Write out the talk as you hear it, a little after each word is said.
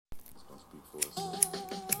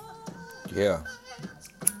Yeah.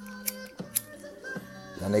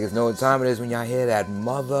 Y'all niggas know what time it is when y'all hear that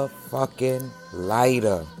motherfucking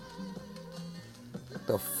lighter.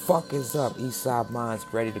 The fuck is up? Eastside Minds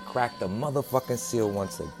ready to crack the motherfucking seal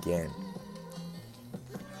once again.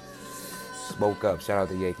 Smoke up. Shout out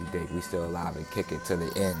to Yankee Dick. We still alive and kick it to the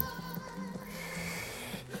end.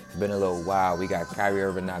 It's been a little while. We got Kyrie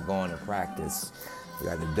Irving not going to practice. We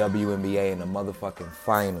got the WNBA in the motherfucking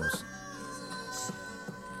finals.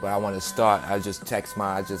 But I want to start. I just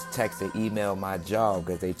texted, email my job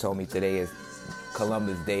because they told me today is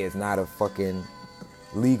Columbus Day is not a fucking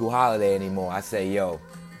legal holiday anymore. I say, yo,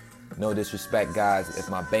 no disrespect, guys. If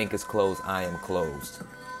my bank is closed, I am closed.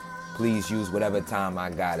 Please use whatever time I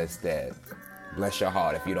got instead. Bless your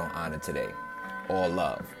heart if you don't honor today. All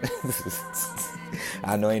love.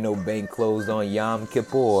 I know ain't no bank closed on Yom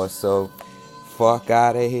Kippur, so fuck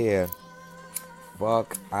out of here.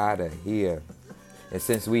 Fuck out of here. And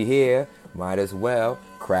since we here, might as well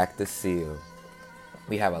crack the seal.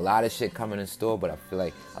 We have a lot of shit coming in store, but I feel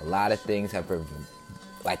like a lot of things have been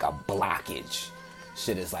like a blockage.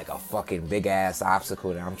 Shit is like a fucking big ass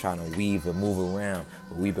obstacle that I'm trying to weave and move around.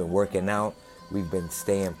 But we've been working out. We've been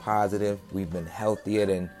staying positive. We've been healthier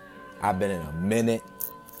than I've been in a minute.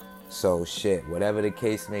 So shit, whatever the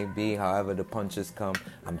case may be, however the punches come,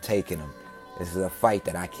 I'm taking them. This is a fight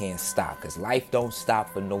that I can't stop because life don't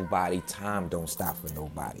stop for nobody. Time don't stop for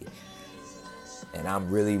nobody. And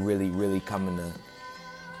I'm really, really, really coming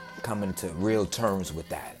to real terms with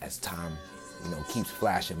that as time, keeps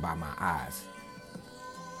flashing by my eyes.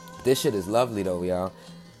 This shit is lovely though, y'all.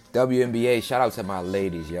 WNBA, shout out to my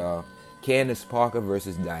ladies, y'all. Candace Parker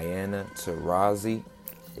versus Diana Taurasi.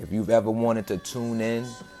 If you've ever wanted to tune in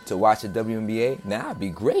to watch the WNBA, it'd be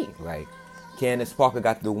great. Like, Candace Parker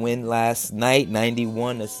got the win last night,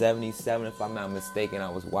 91-77, if I'm not mistaken. I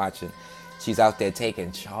was watching. She's out there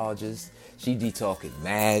taking charges. She be talking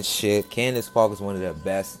mad shit. Candace Parker's one of the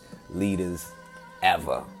best leaders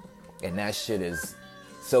ever. And that shit is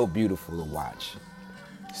so beautiful to watch.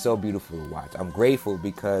 So beautiful to watch. I'm grateful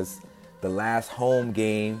because the last home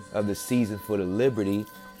game of the season for the Liberty,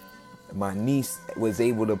 my niece was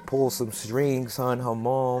able to pull some strings on her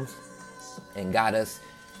mom's and got us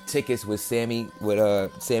tickets with Sammy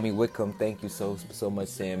Whitcomb. Thank you so much,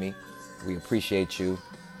 Sammy. We appreciate you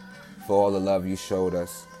for all the love you showed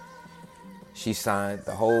us. She signed,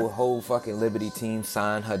 the whole fucking Liberty team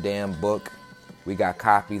signed her damn book. We got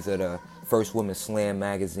copies of the First Woman Slam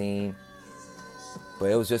magazine.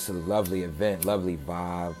 But it was just a lovely event, lovely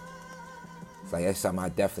vibe. It's like, that's something I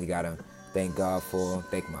definitely gotta thank God for,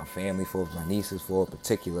 thank my family for, my nieces for in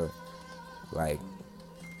particular. Like,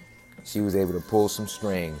 she was able to pull some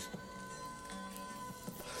strings.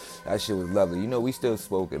 That shit was lovely. We still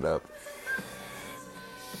spoke it up.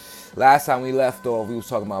 Last time we left off, we was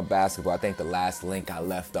talking about basketball. I think the last link I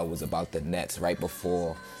left up was about the Nets right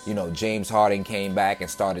before, James Harden came back and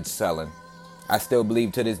started selling. I still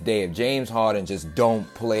believe to this day, if James Harden just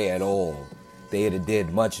don't play at all, they'd have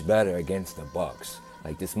did much better against the Bucks.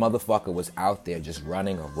 Like, this motherfucker was out there just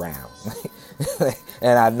running around.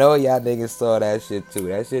 And I know y'all niggas saw that shit too.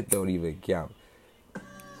 That shit don't even count.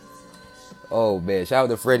 Oh, man. Shout out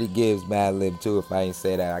to Freddie Gibbs, Mad Lib, too. If I ain't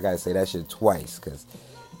say that, I gotta say that shit twice, because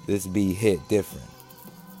this be hit different.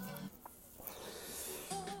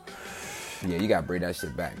 Yeah, you gotta bring that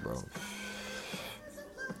shit back, bro.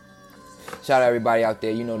 Shout out everybody out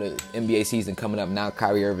there. The NBA season coming up now.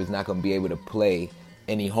 Kyrie Irving's not going to be able to play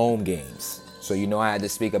any home games. So I had to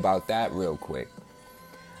speak about that real quick.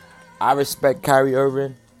 I respect Kyrie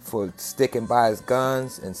Irving for sticking by his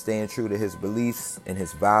guns and staying true to his beliefs and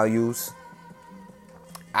his values.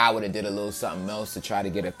 I would have did a little something else to try to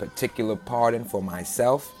get a particular pardon for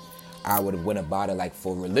myself. I would have went about it like,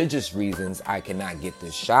 for religious reasons, I cannot get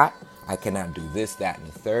this shot. I cannot do this, that, and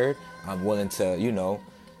the third. I'm willing to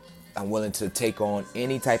take on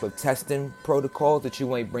any type of testing protocols that you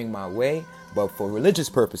might bring my way. But for religious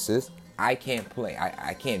purposes, I can't play.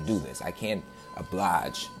 I can't do this. I can't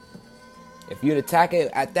oblige. If you'd attack it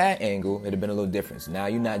at that angle, it'd have been a little different. So now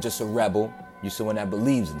you're not just a rebel. You're someone that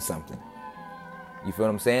believes in something. You feel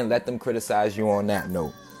what I'm saying? Let them criticize you on that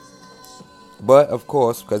note. But, of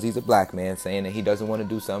course, because he's a black man saying that he doesn't want to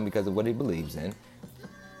do something because of what he believes in,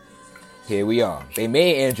 here we are. They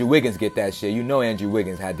made Andrew Wiggins get that shit. Andrew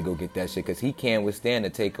Wiggins had to go get that shit because he can't withstand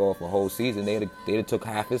to take off a whole season. They'd have took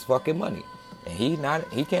half his fucking money. And he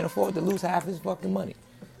can't afford to lose half his fucking money.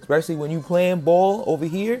 Especially when you playing ball over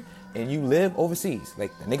here and you live overseas.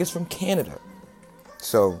 Like, the niggas from Canada.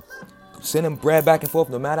 So, sending bread back and forth,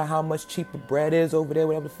 no matter how much cheaper bread is over there,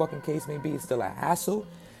 whatever the fucking case may be, it's still a hassle.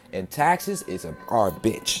 And taxes is our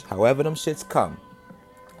bitch. However them shits come.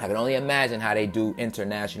 I can only imagine how they do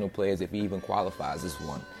international players if he even qualifies as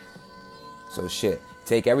one. So shit,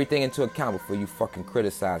 take everything into account before you fucking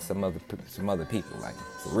criticize some other people. Like,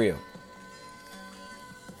 for real.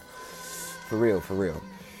 For real.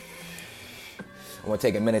 I want to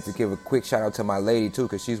take a minute to give a quick shout out to my lady too,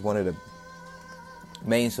 because she's one of the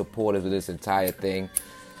main supporters of this entire thing.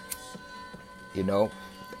 You know,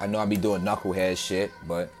 I know I be doing knucklehead shit,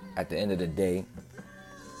 but at the end of the day,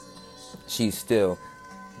 she's still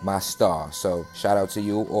my star. So shout out to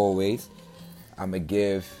you always. I'm going to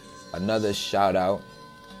give another shout out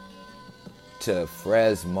to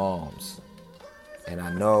Frez moms. And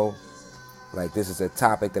I know, like, this is a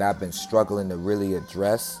topic that I've been struggling to really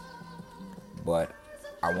address, but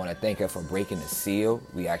I want to thank her for breaking the seal.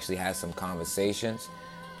 We actually had some conversations.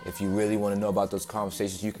 If you really want to know about those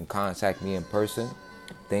conversations, you can contact me in person.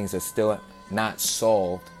 Things are still not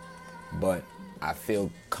solved, but I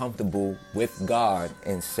feel comfortable with God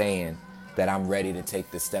in saying that I'm ready to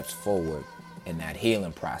take the steps forward in that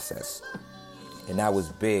healing process. And that was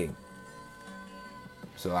big.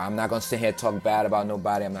 So I'm not going to sit here and talk bad about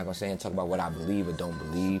nobody. I'm not going to sit here and talk about what I believe or don't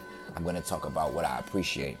believe. I'm going to talk about what I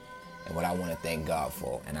appreciate and what I want to thank God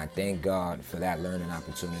for. And I thank God for that learning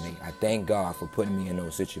opportunity. I thank God for putting me in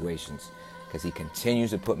those situations, because he continues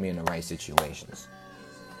to put me in the right situations.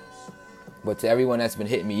 But to everyone that's been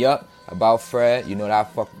hitting me up about Fred, you know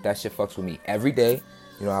that shit fucks with me every day.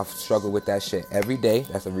 You know, I've struggled with that shit every day.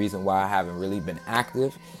 That's the reason why I haven't really been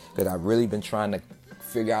active, because I've really been trying to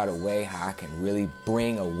figure out a way how I can really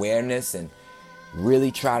bring awareness and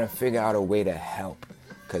really try to figure out a way to help.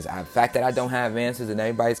 Because the fact that I don't have answers and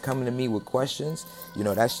everybody's coming to me with questions, you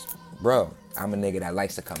know, bro, I'm a nigga that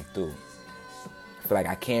likes to come through. I feel like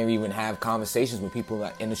I can't even have conversations with people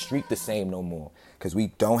in the street the same no more, because we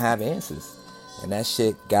don't have answers. And that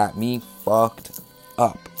shit got me fucked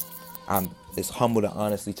up. I'm just humble to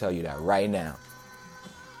honestly tell you that right now.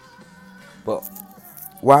 But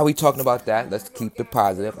while we talking about that, let's keep it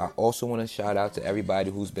positive. I also want to shout out to everybody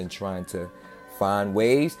who's been trying to find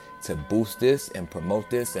ways to boost this and promote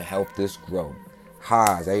this and help this grow.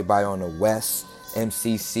 Haas, everybody on the West,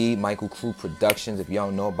 MCC, Michael Crew Productions. If y'all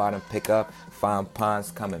don't know about them, pick up. Fine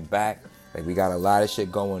Ponds coming back. Like, we got a lot of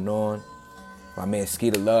shit going on. My man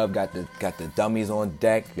Skeeter Love got the dummies on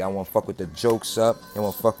deck. Y'all want to fuck with the jokes up. Y'all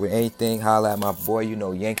want to fuck with anything, holla at my boy. You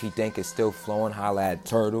know, Yankee Dank is still flowing. Holla at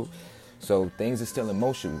Turtle. So things are still in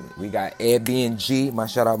motion. We got Airbnb. My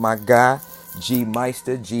shout out my guy. G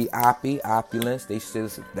Meister, G Oppie, Opulence.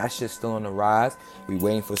 That shit's still on the rise. We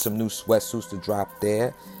waiting for some new sweatsuits to drop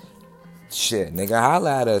there. Shit, nigga,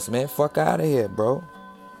 holla at us, man. Fuck out of here, bro.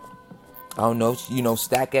 I don't know, you know,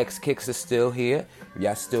 StackX Kicks are still here. If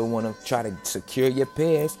y'all still want to try to secure your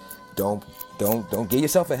pairs, don't give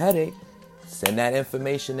yourself a headache. Send that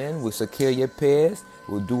information in. We'll secure your pairs.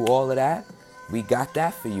 We'll do all of that. We got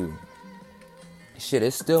that for you. Shit,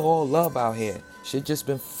 it's still all love out here. Shit just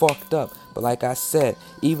been fucked up. But like I said,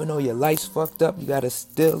 even though your life's fucked up, you gotta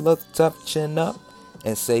still look tough, chin up,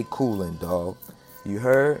 and say coolin', dog. You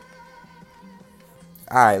heard?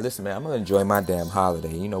 Alright, listen, man, I'm gonna enjoy my damn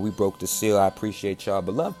holiday. You know, we broke the seal. I appreciate y'all.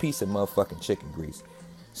 But love, peace, and motherfucking chicken grease.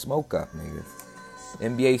 Smoke up, niggas.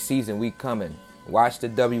 NBA season, we coming. Watch the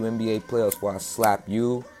WNBA playoffs while I slap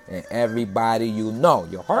you and everybody you know.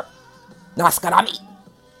 You heard? Naskarami.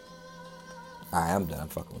 Alright, I'm done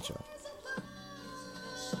fucking with y'all.